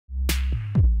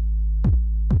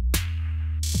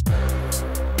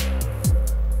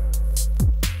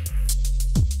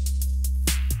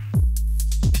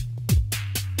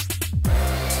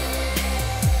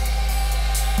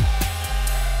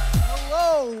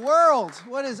world?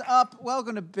 What is up?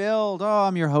 Welcome to Build. Oh,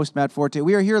 I'm your host, Matt Forte.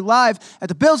 We are here live at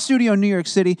the Build Studio in New York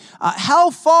City.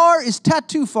 How far is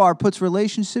Tattoo Far puts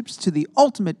relationships to the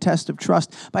ultimate test of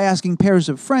trust by asking pairs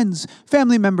of friends,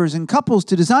 family members, and couples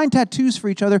to design tattoos for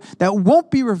each other that won't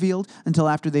be revealed until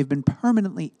after they've been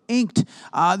permanently inked.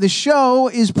 The show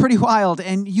is pretty wild,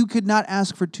 and you could not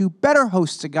ask for two better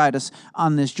hosts to guide us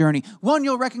on this journey. One,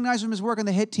 you'll recognize from his work on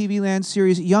the hit TV Land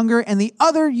series Younger, and the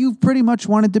other you've pretty much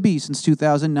wanted to be since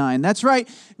 2009. That's right,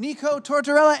 Nico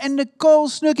Tortorella and Nicole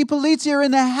Snooki Polizzi are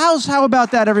in the house. How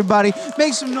about that, everybody?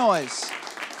 Make some noise.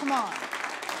 Come on.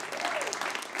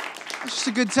 It's just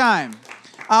a good time.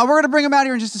 We're going to bring them out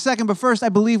here in just a second, but first, I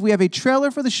believe we have a trailer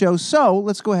for the show, so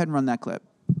let's go ahead and run that clip.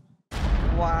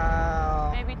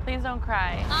 Wow. Baby, please don't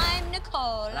cry. I'm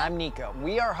Nicole. And I'm Nico.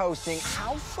 We are hosting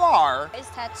How Far Is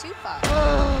Tattoo Far?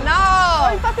 No!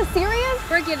 Are you fucking serious?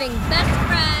 We're giving best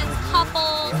friends,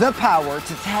 couples, the power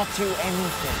to tattoo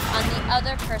anything on the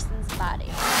other person's body.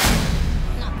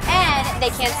 And they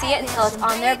can't see it until it's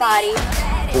on their body.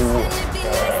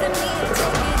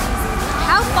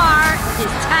 How far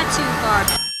is Tattoo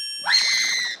Far?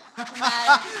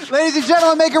 Ladies and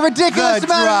gentlemen, make a ridiculous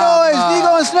amount of noise.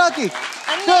 Nico and Snooki.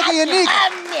 Snooki and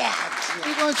Nico.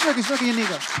 Nico and Snooki. Snooki and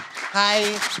Nico. Hi.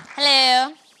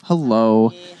 Hello.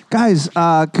 Hello. Guys,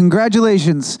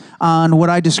 congratulations on what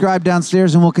I described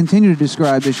downstairs and will continue to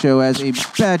describe this show as a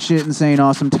batshit insane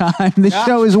awesome time. This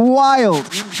show is wild.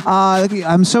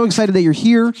 I'm so excited that you're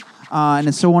here. And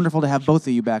it's so wonderful to have both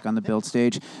of you back on the Build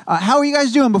stage. How are you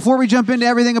guys doing? Before we jump into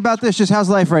everything about this, just how's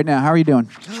life right now? How are you doing?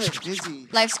 Good, busy.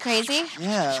 Life's crazy?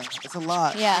 Yeah, it's a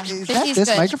lot. Yeah. Is Busy's that this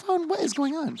good. microphone? What is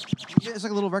going on? It's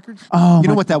like a little record. Oh, you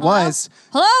know what that was?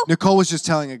 Hello? Nicole was just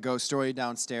telling a ghost story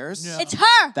downstairs. Yeah. It's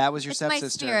her. That was your It's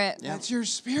stepsister. my spirit. Yeah. That's your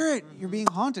spirit. You're being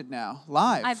haunted now,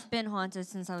 live. I've been haunted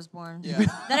since I was born. Yeah.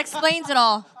 That explains it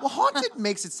all. Well, haunted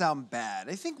makes it sound bad.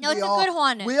 I think No, we it's a all, good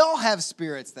haunted. We all have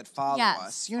spirits that follow Yes.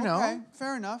 us, you know? Okay,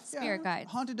 fair enough. Spirit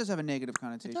guides. Haunted does have a negative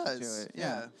connotation It does, to it.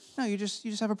 yeah. No, you just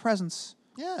have a presence.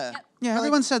 Yeah. Yep. Yeah, Like-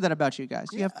 everyone said that about you guys.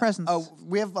 You have presence. Oh,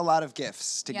 we have a lot of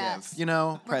gifts to Yes. give, you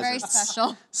know? We're very Presents.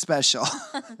 special. Special.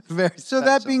 Very So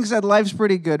that being said, life's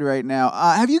pretty good right now.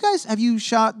 Have you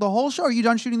shot the whole show? Are you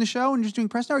done shooting the show and just doing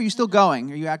press now? Or are you still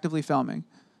going? Are you actively filming?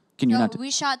 Can you No, not? we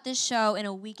shot this show in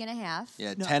a week and a half.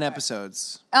 Yeah, 10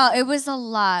 episodes. Oh, it was a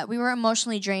lot. We were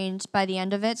emotionally drained by the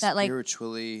end of it. That like,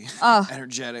 Spiritually, Oh,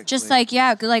 energetically. just like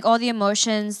like all the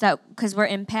emotions that because we're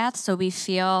empaths, so we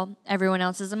feel everyone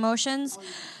else's emotions.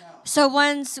 So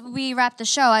once we wrapped the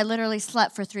show, I literally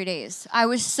slept for 3 days. I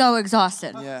was so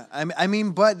exhausted. Yeah, I mean,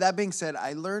 but that being said,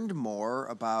 I learned more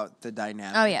about the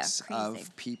dynamics crazy.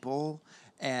 of people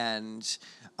and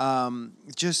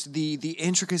just the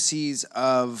intricacies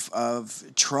of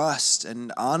trust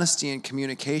and honesty and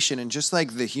communication and just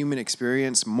like the human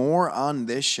experience more on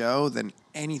this show than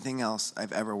anything else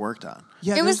I've ever worked on.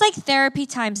 Yeah, It was like therapy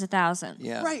times 1,000.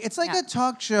 Yeah. Right, it's like Yeah. a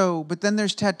talk show, but then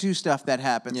there's tattoo stuff that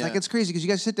happens. Yeah. Like it's crazy because you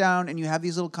guys sit down and you have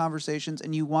these little conversations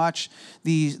and you watch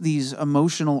these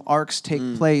emotional arcs take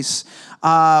place.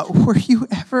 Were you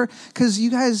ever? Because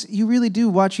you really do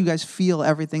watch you guys feel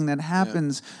everything that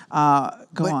happens. Go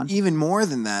But on. even more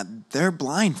than that, they're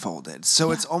blindfolded.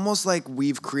 So it's almost like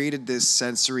we've created this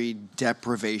sensory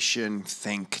deprivation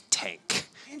think tank.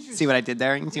 See what I did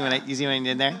there? You see what I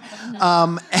did there?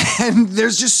 And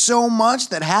there's just so much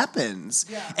that happens.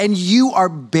 Yeah. And you are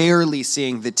barely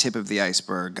seeing the tip of the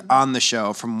iceberg on the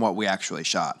show from what we actually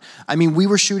shot. I mean, we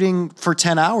were shooting for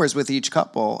 10 hours with each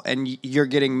couple, and you're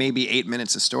getting maybe 8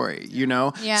 minutes of story, you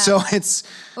know? Yeah. So it's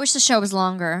I wish the show was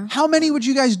longer. How many would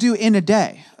you guys do in a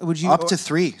day? Would you up to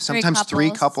 3, sometimes 3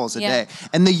 couples. couples a Yeah. day.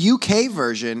 And the UK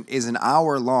version is an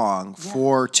hour long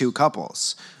for 2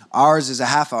 couples. Ours is a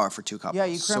half hour for 2 couples. Yeah,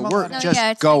 you so cram a we're lot in. just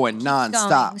it's going keeps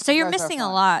nonstop. going. So you're You guys are missing a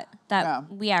fun. lot that Yeah.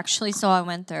 we actually saw and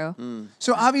went through.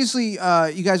 So obviously,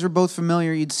 you guys were both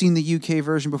familiar. You'd seen the UK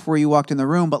version before you walked in the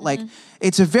room, but like,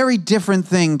 it's a very different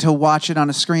thing to watch it on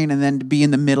a screen and then to be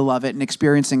in the middle of it and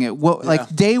experiencing it. What,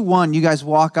 like day one, you guys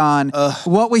walk on.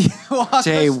 What we walk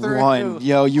Day us through. 1.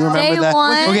 Yo, you remember Day that? one.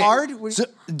 Was it Okay, hard? Was- so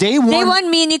day 1. Day one,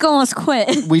 me and Nico almost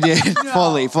quit. We did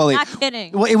fully. Not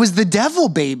kidding. Well, it was the Devil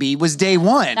Baby. Was day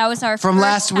 1. That was our from first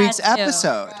last week's tattoo.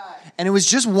 episode. And it was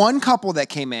just one couple that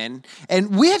came in,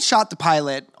 and we had shot the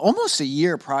pilot almost a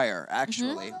year prior,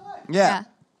 actually. Yeah.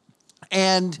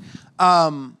 And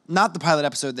not the pilot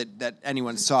episode that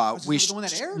anyone saw. Was it the one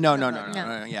that aired? No,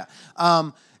 No. yeah.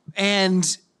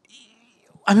 And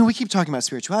I mean, we keep talking about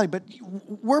spirituality, but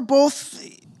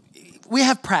we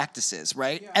have practices,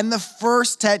 right? Yeah. And the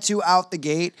first tattoo out the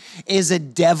gate is a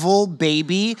devil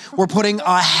baby. We're putting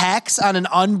a hex on an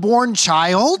unborn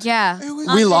child. Yeah. We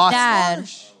On the lost. dad.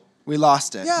 We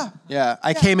lost it. Yeah. Yeah.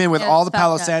 I came in with Yeah, all the it's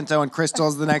Palo fucked up. Santo and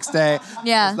crystals the next day.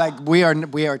 Yeah. It's like we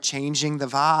are changing the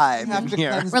vibe have in to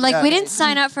here. cleanse We're like, Yeah. we didn't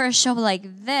sign up for a show like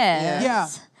this. Yeah.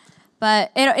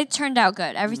 But it turned out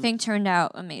good. Everything turned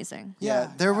out amazing. Yeah.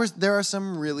 There are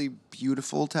some really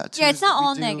beautiful tattoos. Yeah, it's not that we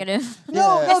all do. negative.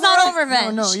 No, It's not all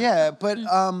revenge. No, yeah,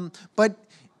 but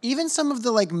even some of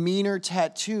the like meaner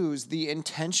tattoos, the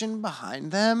intention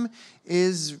behind them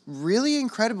is really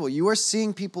incredible. You are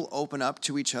seeing people open up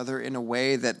to each other in a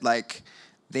way that like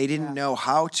they didn't know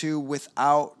how to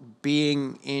without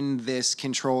being in this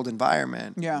controlled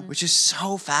environment. Yeah. Which is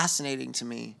so fascinating to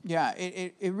me. Yeah,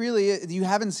 it really is. You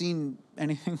haven't seen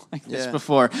anything like this Yeah.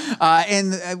 before.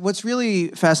 And what's really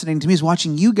fascinating to me is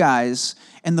watching you guys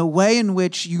and the way in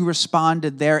which you respond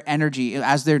to their energy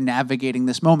as they're navigating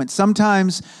this moment.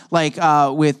 Sometimes, like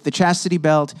with the chastity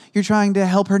belt, you're trying to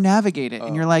help her navigate it.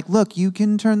 And you're like, look, you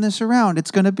can turn this around. It's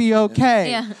going to be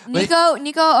okay. Yeah,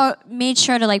 Nico made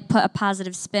sure to like put a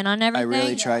positive spin on everything.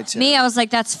 really tried to. Me, I was like,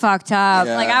 that's fucked up.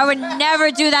 Yeah. Like I would never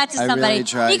do that to I somebody. really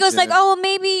tried Nico's to. like, oh, well,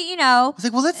 maybe I was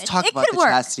like, well, let's talk it about could the work.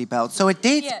 chastity belt. So it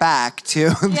dates Yeah. back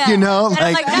to, Yeah. you know, And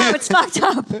I'm like, no, it's fucked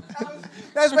up.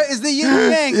 That's what is the yin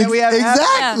and yang that we have.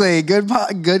 Exactly. Good pop,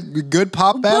 good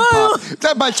pop, bad pop. Go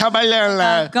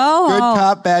Good home.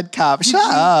 cop, bad cop. Shut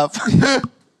up.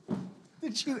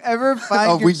 Did you ever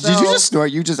find Did yourself... you just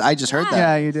snort? I just heard that.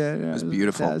 Yeah, you did. It was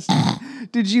beautiful.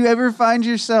 Did you ever find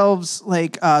yourselves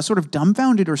like sort of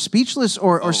dumbfounded or speechless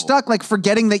or stuck, like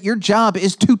forgetting that your job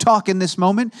is to talk in this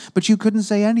moment, but you couldn't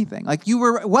say anything? Like you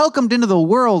were welcomed into the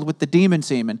world with the demon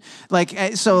semen.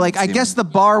 Like so, like I guess the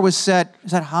bar was set.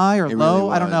 Is that high or low?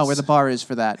 really I don't know was. where the bar is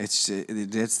for that. It's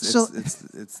So-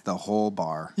 it's the whole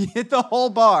bar. You hit the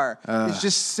whole bar. It's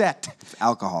just set.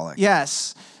 Alcoholic.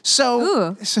 Yes. So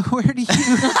Ooh. so where do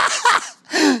you?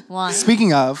 One.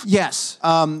 Speaking of, Yes.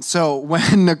 so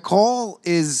when Nicole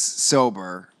is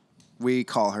sober, we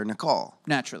call her Nicole.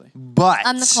 Naturally. But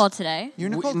I'm Nicole today. You're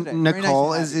Nicole today. Very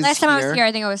Nicole nice to have is Last time I was here. here,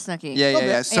 I think I was Snooki. Yeah.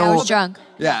 bit. So I was drunk.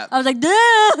 Yeah. I was like,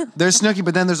 duh. There's Snooki,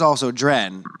 but then there's also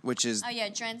Dren, which is Oh yeah,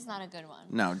 Dren's not a good one.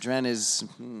 no, Dren is.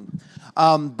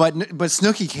 But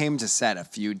Snooki came to set a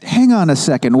few days. Hang on a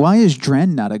second. Why is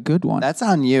Dren not a good one? That's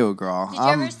on you, girl. Did you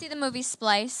ever see the movie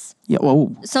Splice? Yeah.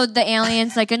 Whoa. So the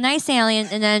alien's like a nice alien,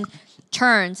 and then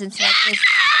turns into like this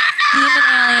demon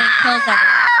alien and kills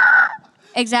everyone.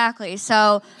 Exactly.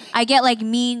 So I get like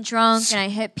mean drunk and I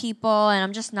hit people, and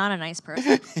I'm just not a nice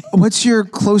person. What's your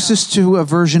closest to a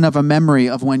version of a memory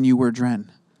of when you were Dren?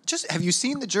 Just have you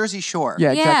seen the Jersey Shore?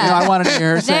 Yeah, exactly. Yeah. No, I wanted to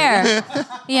hear her say. There.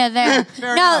 Yeah, there.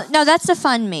 No, that's the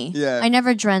fun me. Yeah. I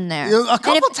never dren there. A And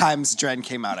couple if- times Dren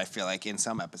came out, I feel like, in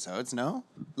some episodes, no?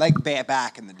 Like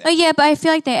back in the day. Oh yeah, but I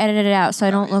feel like they edited it out so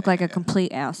I don't look like a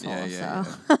complete asshole. Yeah,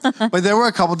 so. But there were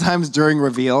a couple times during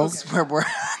reveals where we're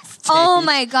on stage. Oh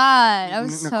my god, I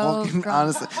was Nicole so can, drunk.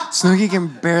 honestly, Snooki can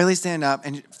barely stand up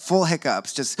and full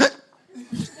hiccups, just... Nico,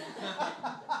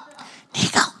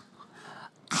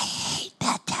 I hate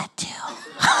that tattoo.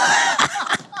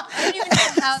 I don't even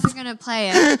know how they're gonna play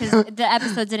it because the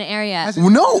episode didn't air yet.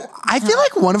 No, I feel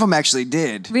like one of them actually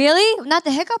did. Really? Not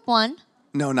the hiccup one.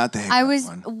 No, not the hiccup I was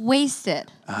one.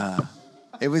 wasted.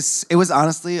 It was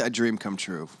honestly a dream come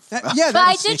true. But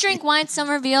I did drink wine some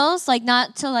reveals, like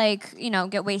not to like,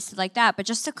 get wasted like that, but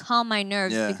just to calm my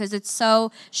nerves Yeah. because it's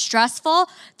so stressful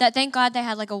that thank God they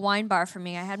had like a wine bar for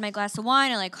me. I had my glass of wine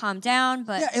and like calmed down,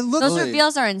 but Yeah, it looked- those Really?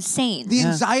 reveals are insane. The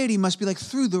anxiety must be like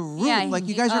through the roof. Yeah, like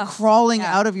you guys are ugh, crawling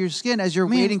yeah. out of your skin as you're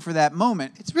waiting for that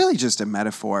moment. It's really just a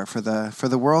metaphor for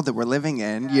the world that we're living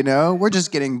in, you know? We're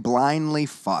just getting blindly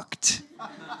fucked.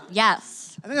 Yes.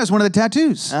 I think that's one of the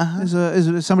tattoos.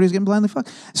 Is somebody who's getting blindly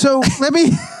fucked. So let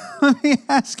me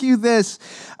ask you this: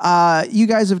 you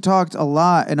guys have talked a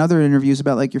lot in other interviews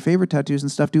about like your favorite tattoos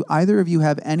and stuff. Do either of you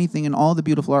have anything in all the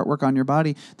beautiful artwork on your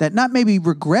body that not maybe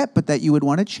regret, but that you would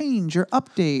want to change or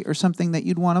update, or something that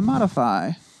you'd want to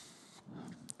modify?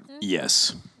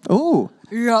 Yes. Oh,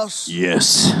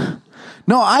 Yes.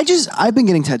 No, I've been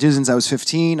getting tattoos since I was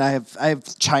 15. I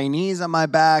have Chinese on my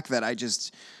back that I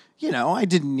just, I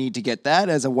didn't need to get that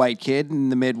as a white kid in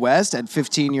the Midwest at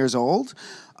 15 years old.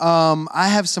 I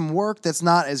have some work that's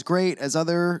not as great as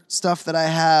other stuff that I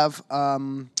have.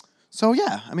 So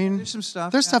yeah, I mean, There's some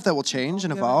stuff, There's yeah. stuff that will change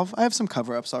and evolve. I have some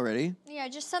cover-ups already. Yeah,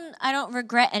 just I don't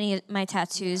regret any of my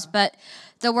tattoos, but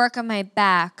the work on my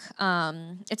back,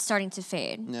 it's starting to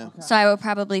fade. Yeah. So I would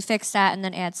probably fix that and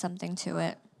then add something to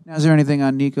it. now is there anything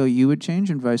on Nico you would change,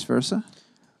 and vice versa?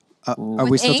 Are we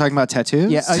With still ink? talking about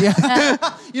tattoos? Yeah, yeah.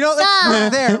 You know,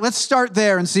 let's start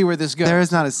there and see where this goes. There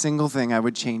is not a single thing I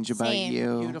would change about Same.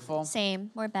 you. Beautiful.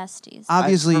 Same. We're besties.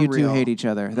 Obviously, For you two real. hate each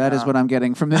other. That is what I'm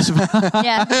getting from this.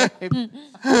 Yeah.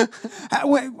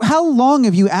 How long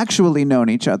have you actually known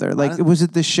each other? Like, was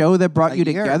it the show that brought A you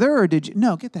year. together, or did you?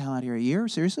 No, get the hell out of here. A year?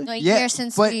 Seriously? Like Yeah, year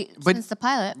since but- since the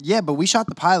pilot. Yeah, but we shot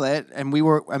the pilot, and we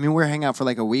were hanging out for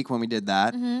like a week when we did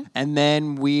that. And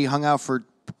then we hung out for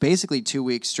basically 2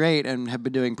 weeks straight and have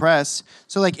been doing press.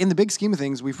 So, like, in the big scheme of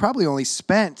things, we've probably only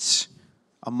spent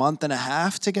a month and a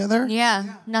half together.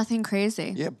 Yeah. Nothing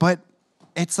crazy. Yeah, but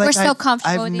it's like We're so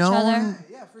comfortable I've with each known other.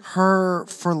 her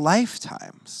for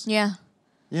lifetimes. Yeah.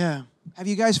 Yeah. Have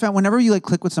you guys found, whenever you like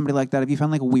click with somebody like that, have you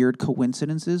found like weird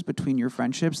coincidences between your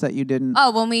friendships that you didn't?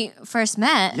 Oh, when we first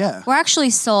met, Yeah. we're actually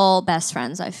soul best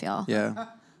friends, I feel. Yeah.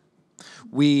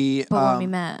 We But when we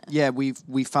met. Yeah, we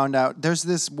found out there's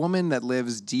this woman that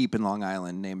lives deep in Long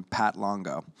Island named Pat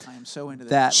Longo. I am so into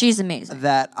this. That She's amazing.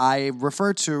 That I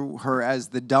refer to her as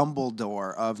the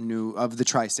Dumbledore of the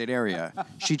tri-state area.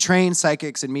 She trains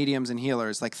psychics and mediums and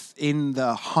healers like in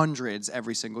the hundreds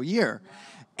every single year.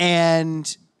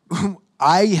 And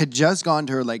I had just gone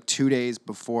to her like 2 days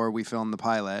before we filmed the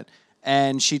pilot,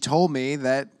 and she told me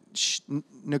that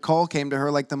Nicole came to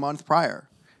her like the month prior.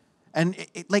 And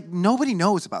like nobody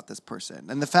knows about this person,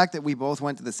 and the fact that we both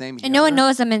went to the same And no one healer-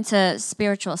 knows I'm into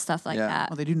spiritual stuff like Yeah. that.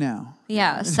 Well, they do now.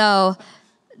 Yeah, so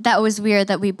that was weird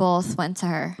that we both went to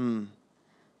her.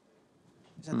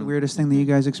 Is that the weirdest thing that you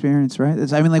guys experienced, right?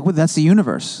 I mean, like, that's the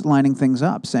universe lining things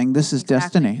up, saying this is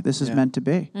destiny. This is meant to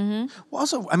be. Well,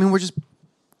 also, I mean, we're just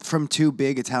from two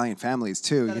big Italian families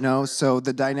too, you know. So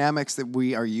the dynamics that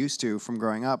we are used to from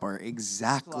growing up are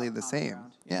exactly the same.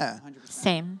 Yeah,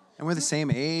 Same. and we're the same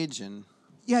age, and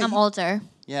Yeah, I'm older.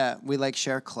 yeah, we like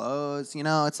share clothes. You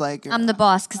know, it's like I'm the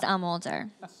boss because I'm older.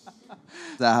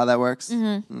 Is that how that works?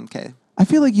 Okay. I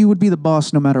feel like you would be the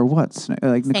boss no matter what.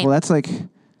 Like Nicole, Same.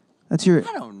 that's your.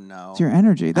 I don't know. It's your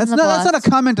energy. That's the not boss. a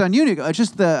comment on you, Nico. It's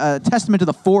just the testament to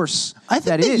the force I think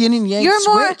that the is. yin and yang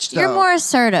switched, You're though. more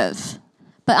assertive.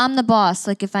 But I'm the boss.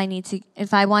 Like if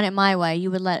I want it my way, you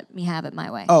would let me have it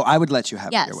my way. Oh, I would let you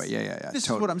have Yes. it your way. Yeah. This is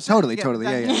totally. what I'm saying. Totally, Yeah, totally.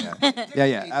 that-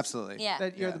 Yeah, absolutely. Yeah.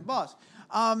 That you're the boss.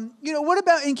 You know, what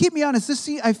about, and keep me honest,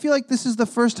 I feel like this is the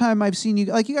first time I've seen you,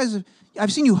 like you guys,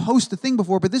 I've seen you host the thing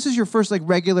before, but this is your first like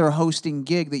regular hosting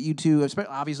gig that you two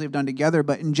obviously have done together,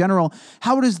 but in general,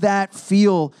 how does that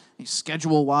feel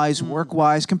schedule-wise,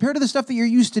 work-wise, compared to the stuff that you're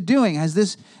used to doing? Has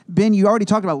this been, you already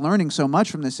talked about learning so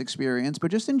much from this experience,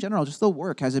 but just in general, just the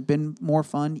work, has it been more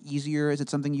fun, easier? Is it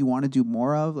something you want to do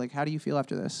more of? Like, how do you feel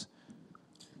after this?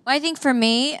 Well, I think for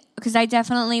me, because I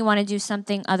definitely want to do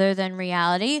something other than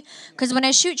reality. Because when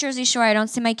I shoot Jersey Shore, I don't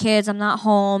see my kids. I'm not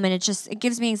home, and it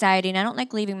gives me anxiety, and I don't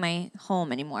like leaving my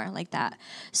home anymore like that.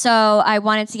 So I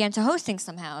wanted to get into hosting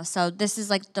somehow. So this is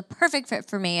like the perfect fit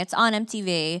for me. It's on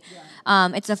MTV.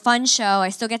 It's a fun show. I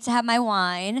still get to have my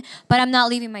wine, but I'm not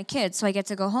leaving my kids. So I get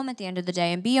to go home at the end of the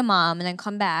day and be a mom, and then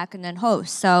come back and then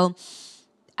host. So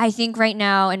I think right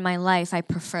now in my life, I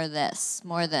prefer this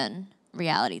more than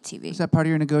reality TV. Is that part of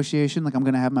your negotiation? Like, I'm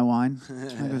going to have my wine?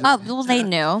 Oh, well, they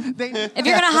knew. If you're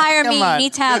going to hire me, you on.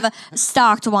 need to have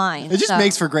stocked wine. It just so-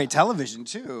 makes for great television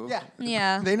too. Yeah.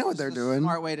 Yeah. They know what they're doing.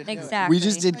 Smart way to do it. Exactly. We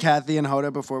just did Kathy and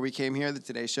Hoda before we came here, the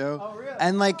Today Show. Oh, really?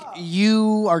 And like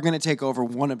you are going to take over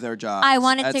one of their jobs. I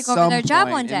want to at take over some their job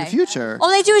point one day. in the future. All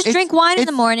they do is It's- drink wine in the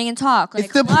it's- morning and talk. Like,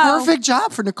 It's the hello? perfect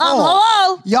job for Nicole.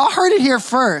 Hello? Y'all heard it here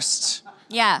first.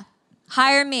 Yeah.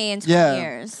 Hire me in 20 Yeah.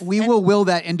 years. We will will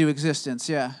that into existence,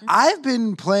 yeah. I've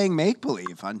been playing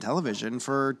make-believe on television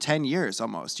for 10 years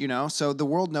almost, you know? So the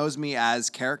world knows me as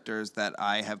characters that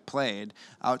I have played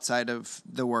outside of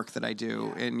the work that I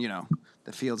do in, you know,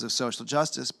 the fields of social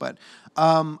justice. But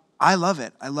I love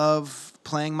it. I love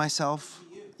playing myself.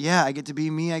 Yeah, I get to be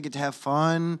me. I get to have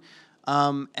fun.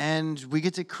 And we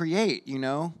get to create, you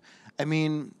know? I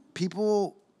mean,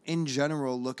 people in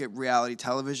general look at reality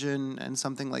television and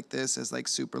something like this as like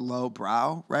super low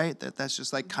brow, right? That's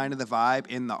just like kind of the vibe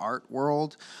in the art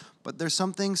world. But there's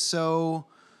something so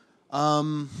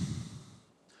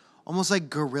almost like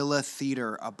guerrilla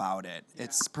theater about it.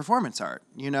 It's performance art,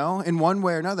 you know, in one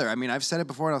way or another. I mean, I've said it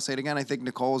before and I'll say it again. I think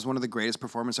Nicole is one of the greatest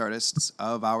performance artists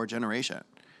of our generation.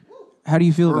 How do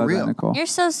you feel For about real. that, Nicole? You're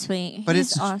so sweet. But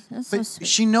He's it's awesome. That's so but sweet.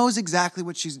 she knows exactly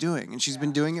what she's doing, and she's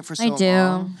been doing it for so I do.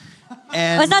 long.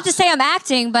 And Well, it's not to say I'm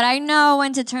acting, but I know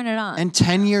when to turn it on. And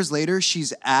 10 years later,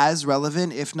 she's as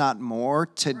relevant, if not more,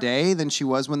 today than she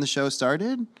was when the show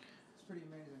started. It's pretty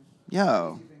amazing.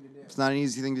 Yo, it's not an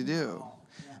easy thing to do.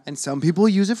 And some people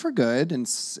use it for good. And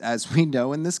as we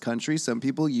know in this country, some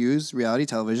people use reality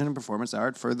television and performance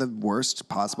art for the worst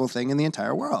possible thing in the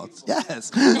entire world.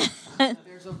 Yes.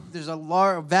 There's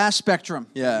a vast spectrum.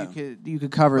 Yeah. You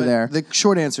could cover there. The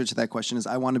short answer to that question is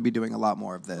I want to be doing a lot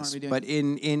more of this, be doing- but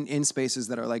in spaces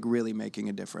that are like really making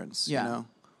a difference. Yeah. You know?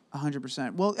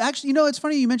 100%. Well, actually, it's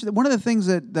funny you mentioned that. One of the things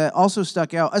that also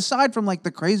stuck out, aside from like the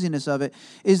craziness of it,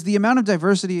 is the amount of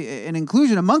diversity and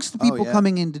inclusion amongst the people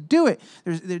coming in to do it.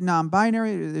 There's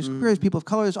non-binary, there's queer, there's people of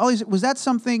color, there's all these. Was that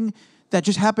something that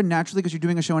just happened naturally because you're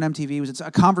doing a show on MTV? Was it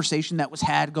a conversation that was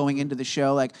had going into the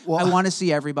show? Like, I want to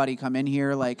see everybody come in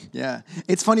here. Like, yeah,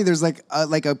 it's funny. There's like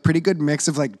a pretty good mix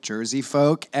of like Jersey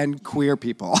folk and queer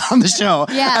people on the show.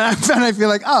 Yeah, and I feel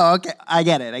like, oh, okay, I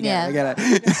get it. I get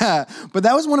it. Yeah. But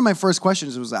that was one of my first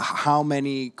questions. Was how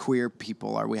many queer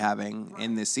people are we having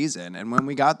in this season? And when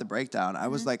we got the breakdown, I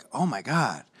was like, oh my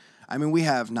god. I mean, we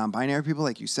have non-binary people,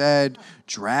 like you said,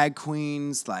 drag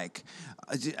queens, like.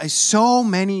 So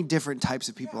many different types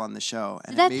of people on the show.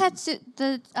 And did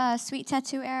the sweet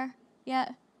tattoo air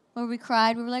yet? Where we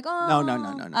cried, we were like, oh.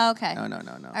 No. Oh, okay. No.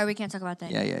 All right, we can't talk about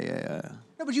that. Yeah.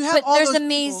 no, but you have But all there's those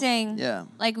amazing. people. Yeah.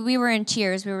 Like, we were in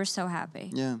tears. We were so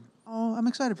happy. Yeah. Oh, I'm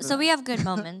excited for that. So we have good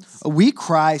moments. We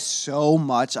cry so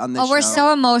much on this show. We're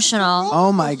so emotional.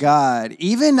 Oh my God.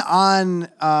 Even on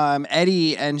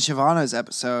Eddie and Shavana's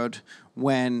episode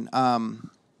when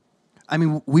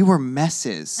we were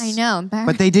messes. I know, embarrassed.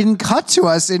 But they didn't cut to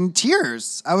us in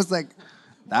tears. I was like,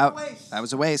 that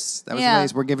was a waste. That was a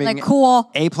waste. We're giving like,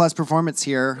 cool. A+ performance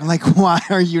here. Like, why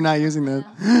are you not using this?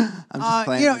 I'm just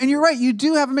playing. And you're right. You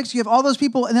do have a mix. You have all those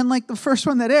people, and then like the first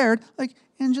one that aired, like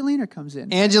Angelina comes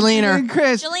in. Angelina. And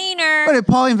Chris. Angelina. What did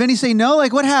Paulie and Vinny say no?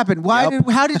 Like, what happened?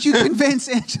 How did you convince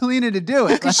Angelina to do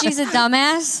it? Because she's a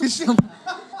dumbass.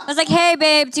 I was like, hey,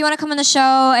 babe, do you want to come on the show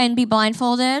and be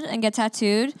blindfolded and get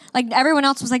tattooed? Like, everyone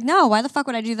else was like, no, why the fuck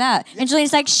would I do that?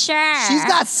 Angelina's like, sure. She's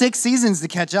got 6 seasons to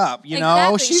catch up, you know?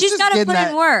 Exactly. She's just gotta getting put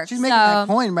in work, She's making that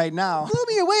point right now. Blew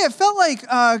me away. It felt like,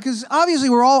 because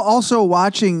obviously we're all also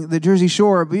watching the Jersey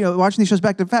Shore, watching these shows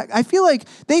back to back. I feel like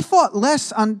they fought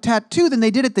less on tattoo than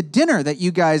they did at the dinner that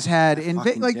you guys had. Dinner.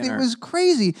 It was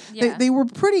crazy. Yeah. They were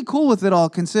pretty cool with it all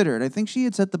considered. I think she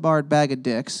had set the bar at bag of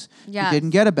dicks. Yes. She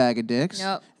didn't get a bag of dicks.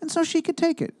 Nope. And so she could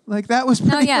take it. Like, that was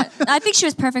pretty No, yeah. I think she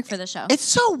was perfect for the show. It's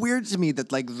so weird to me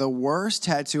that like the worst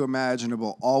tattoo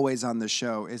imaginable always on the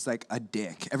show is like a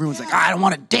dick. Everyone's like, I don't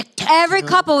want a dick tattoo. Every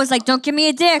couple was like, don't give me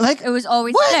a dick. Like, it was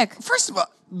always what? a dick. First of all,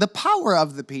 the power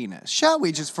of the penis. Shall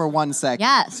we just for 1 second?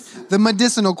 Yes. The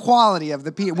medicinal quality of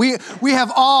the penis. We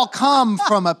have all come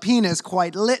from a penis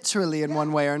quite literally in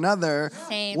one way or another.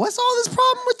 Same. What's all this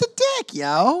problem with the dick,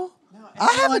 yo? I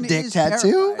have a everyone dick is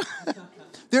tattoo.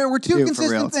 There were two Dude, for real,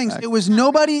 consistent it's things. fact. It was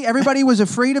everybody was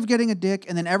afraid of getting a dick,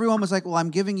 and then everyone was like, well, I'm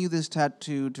giving you this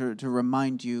tattoo to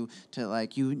remind you to,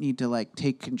 like, you need to, like,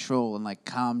 take control and, like,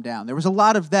 calm down. There was a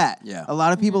lot of that. Yeah. A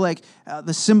lot of people, like,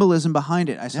 the symbolism behind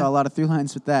it. I saw a lot of through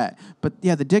lines with that. But,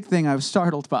 yeah, the dick thing I was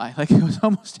startled by. Like, it was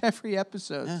almost every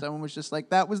episode. Yeah. Someone was just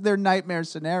like, that was their nightmare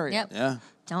scenario. Yep. Yeah.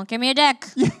 Don't give me a dick.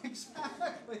 Yeah,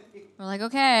 exactly. We're like,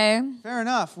 okay. Fair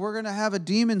enough. We're going to have a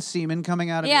demon semen coming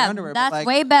out of your underwear. That's but, like,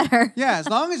 way better. Yeah, as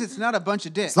long as it's not a bunch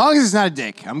of dicks. As long as it's not a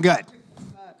dick, I'm good.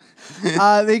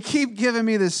 They keep giving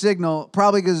me the signal,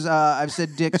 probably because I've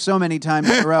said dick so many times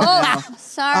in a row now.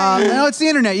 Sorry. No, it's the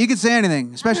internet. You can say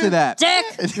anything, especially that.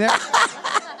 Dick. Yeah.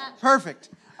 Perfect.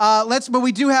 But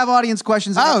we do have audience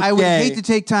questions. Okay. I would hate to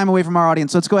take time away from our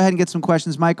audience. So let's go ahead and get some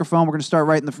questions. Microphone. We're going to start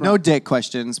right in the front. No dick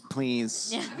questions, please.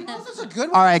 Yeah. This is a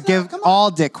good one. All right, give Come on. all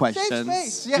dick questions.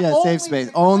 space. Yeah, save space.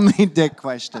 Only dick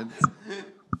questions.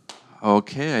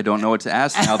 Okay, I don't know what to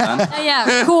ask now then.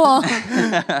 Yeah, cool.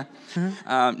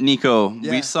 Nico, Yeah.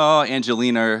 we saw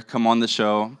Angelina come on the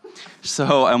show,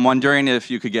 so I'm wondering if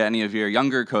you could get any of your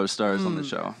younger co-stars on the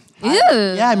show. Ew.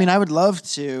 Yeah, I mean, I would love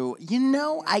to. You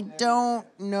know, I don't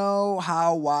know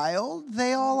how wild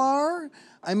they all are.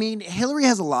 I mean, Hillary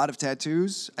has a lot of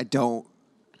tattoos.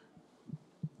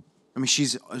 I mean,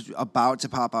 she's about to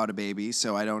pop out a baby,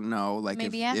 so I don't know, like,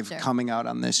 Maybe if after. coming out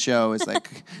on this show is,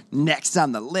 like, next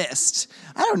on the list.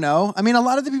 I don't know. I mean, a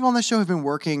lot of the people on the show have been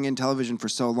working in television for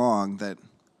so long that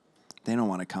they don't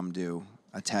want to come do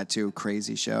a tattoo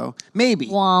crazy show. Maybe.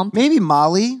 Womp. Maybe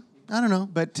Molly. I don't know.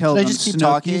 But tell Should I them just keep Snooki's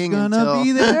talking gonna until...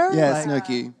 be there? Yeah, Like-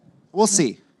 Snooki. We'll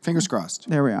see. Fingers crossed.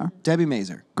 There we are. Debbie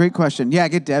Mazur. Great question. Yeah,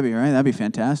 get Debbie, right? That'd be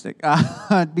fantastic.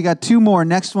 We got two more.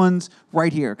 Next one's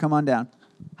right here. Come on down.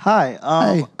 Hi.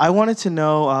 Hi. I wanted to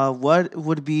know what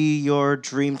would be your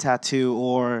dream tattoo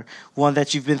or one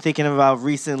that you've been thinking about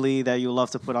recently that you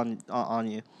love to put on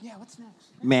you. Yeah, what's next?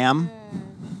 Ma'am.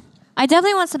 I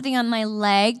definitely want something on my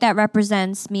leg that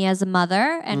represents me as a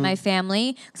mother and my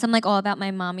family, because I'm like all about my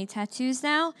mommy tattoos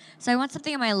now. So I want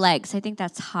something on my legs. I think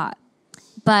that's hot.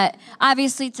 But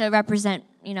obviously to represent,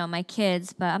 my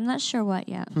kids, but I'm not sure what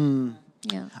yet.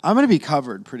 Yeah. I'm gonna be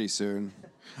covered pretty soon.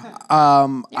 You're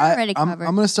already I'm covered.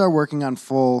 gonna start working on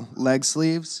full leg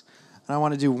sleeves, and I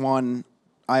want to do one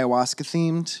ayahuasca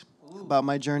themed about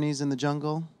my journeys in the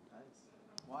jungle.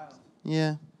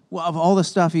 Yeah. Well, of all the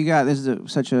stuff you got, this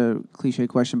is such a cliche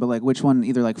question, but like, which one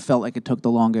either like felt like it took the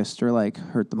longest or like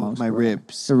hurt the most? My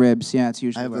ribs. The ribs, yeah, it's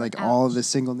usually. I have where- like all of the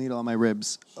single needle on my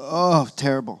ribs. Oh,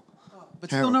 terrible. but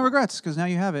still no regrets because now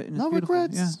you have it. And No it's beautiful.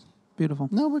 regrets. Yeah, beautiful.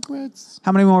 No regrets.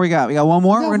 How many more we got? We got one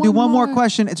more. We got We're gonna do one one more more.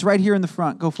 question. It's right here in the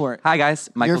front. Go for it. Hi guys,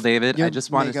 Michael Your- David. Your I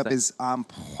just wanted makeup to is on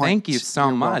point. thank you so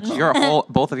You're much.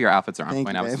 welcome. Both of your outfits are on Thank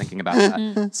point. you, I was babe. thinking about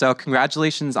that. So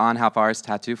congratulations on How Far is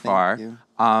Tattoo Far. you.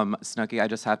 Snooki, I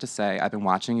just have to say I've been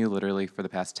watching you literally for the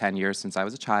past 10 years since I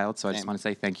was a child. So I just Same. want to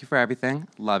say thank you for everything.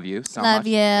 Love you so Love much.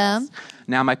 you. Yes.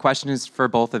 Now my question is for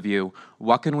both of you.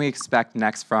 What can we expect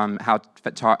next from How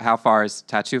Far is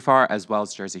Tattoo Far as well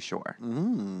as Jersey Shore?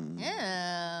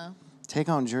 Yeah. Take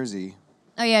on Jersey.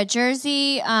 Oh yeah,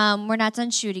 Jersey. We're not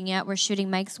done shooting yet. We're shooting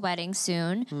Mike's wedding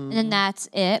soon, and then that's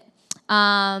it.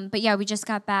 But yeah, we just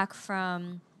got back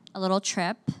from a little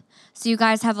trip, so you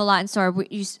guys have a lot in store.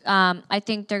 I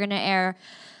think they're gonna air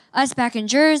us back in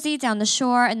Jersey, down the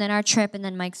shore, and then our trip, and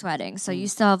then Mike's wedding. So you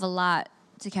still have a lot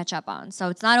to catch up on. So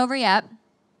it's not over yet.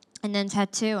 And then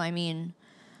tattoo. I mean,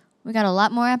 we got a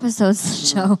lot more episodes to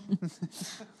show.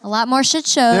 A lot more shit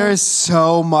shows. There is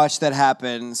so much that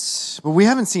happens, but we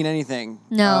haven't seen anything.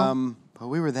 No. But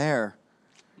we were there.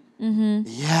 Mm-hmm.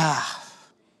 Yeah.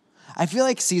 I feel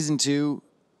like season 2,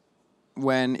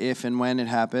 if and when it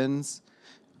happens,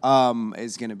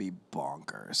 is gonna be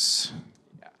bonkers.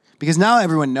 Because now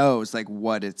everyone knows like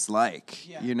what it's like,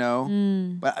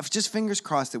 But I've just fingers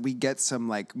crossed that we get some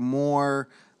like more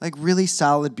like really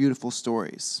solid, beautiful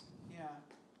stories.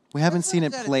 We haven't seen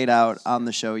it played out on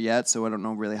the show yet, so I don't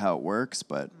know really how it works,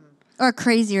 but Or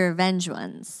crazy revenge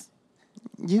ones.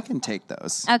 you can take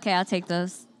those. Okay, I'll take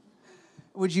those.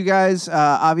 Would you guys?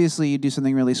 Obviously, you do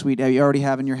something really sweet. Do you already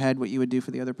have in your head what you would do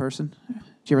for the other person? Do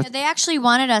you ever? Yeah, they actually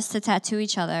wanted us to tattoo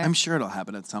each other I'm sure it'll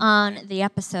happen at some on point. the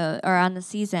episode or on the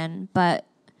season, but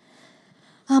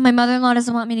my mother-in-law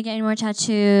doesn't want me to get any more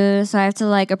tattoos, so I have to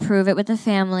like approve it with the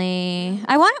family.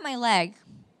 I want it on my leg,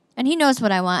 and he knows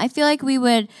what I want. I feel like we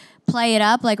would play it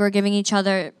up like we're giving each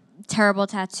other terrible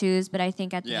tattoos, but I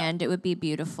think at the end it would be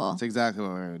beautiful. That's exactly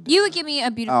what we're gonna do. You would give me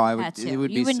a beautiful I would. tattoo. It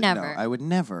would you be. would No, never. I would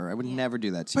never. I would never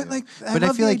do that to But, you. like, I but I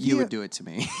love feel the like you idea- would do it to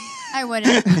me. I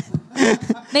wouldn't.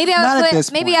 Maybe I Not would at put.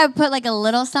 this Maybe point. I would put like a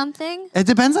little something. It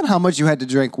depends on how much you had to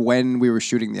drink when we were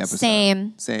shooting the episode.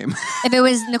 Same. Same. If it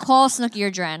was Nicole, Snooki,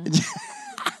 or Dren.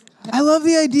 I love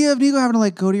the idea of Nico having to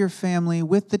like go to your family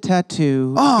with the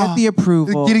tattoo, get the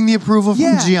approval, Getting the approval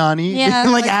Yeah. from Gianni. Yeah.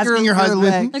 like asking your husband.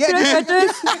 leg. Like, can I get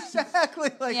this? exactly.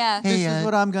 Like, Yeah. this Hey, is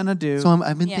what I'm gonna do. So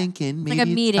I've been Yeah. thinking It's like maybe a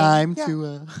it's meeting. time Yeah.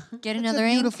 to. Get It's another a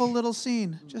ink. beautiful little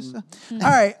scene. Just all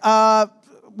right.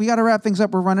 We got to wrap things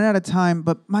up. We're running out of time,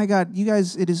 but my God, you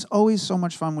guys, it is always so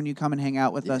much fun when you come and hang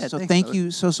out with Yeah, us. So thanks, thank brother. you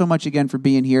so much again for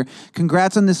being here.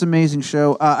 Congrats on this amazing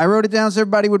show. I wrote it down so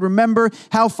everybody would remember.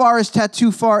 How Far is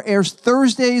Tattoo Far airs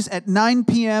Thursdays at 9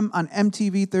 p.m. on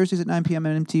MTV. Thursdays at 9 p.m.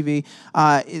 on MTV.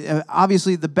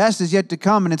 Obviously, the best is yet to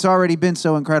come, and it's already been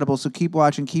so incredible. So keep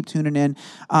watching, keep tuning in.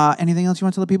 Anything else you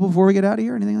want to tell the people before we get out of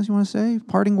here? Anything else you want to say?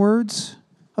 Parting words?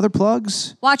 Other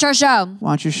plugs? Watch our show.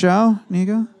 Watch your show,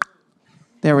 Nico.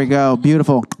 There we go.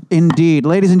 Beautiful. Indeed.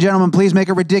 Ladies and gentlemen, please make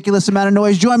a ridiculous amount of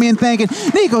noise. Join me in thanking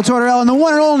Nico Tortorella and the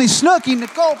one and only Snooki,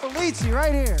 Nicole Polizzi,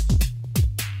 right here.